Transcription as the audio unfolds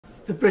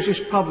The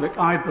British public,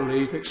 I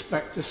believe,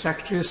 expect the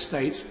Secretary of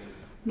State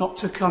not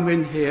to come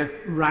in here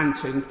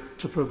ranting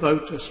to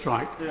provoke a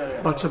strike,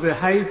 but to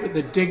behave with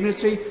the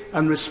dignity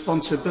and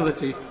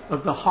responsibility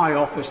of the high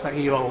office that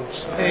he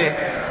holds.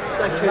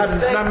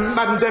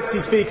 Madam Deputy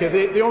Speaker,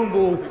 the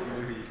Honourable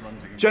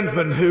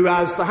gentleman who,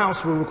 as the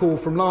House will recall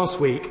from last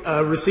week,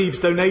 receives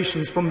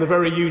donations from the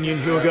very union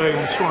who are going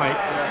on strike,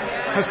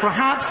 has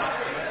perhaps...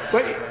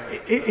 Well,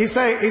 he's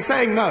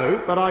saying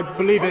no, but I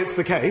believe it's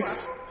the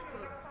case.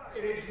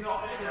 It is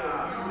not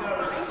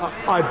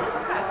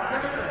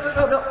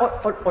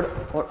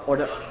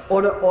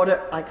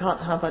Order. I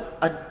can't have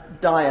a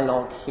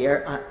dialogue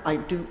here. I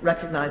do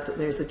recognise that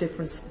there is a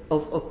difference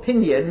of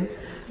opinion,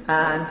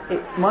 and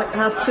it might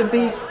have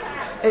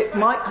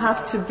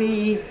to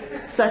be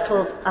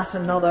settled at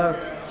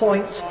another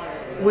point.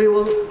 We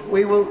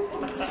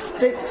will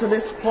stick to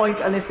this point,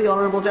 and if the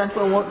honourable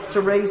gentleman wants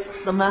to raise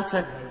the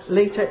matter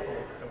later,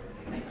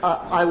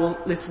 I will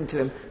listen to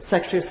him.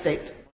 Secretary of State.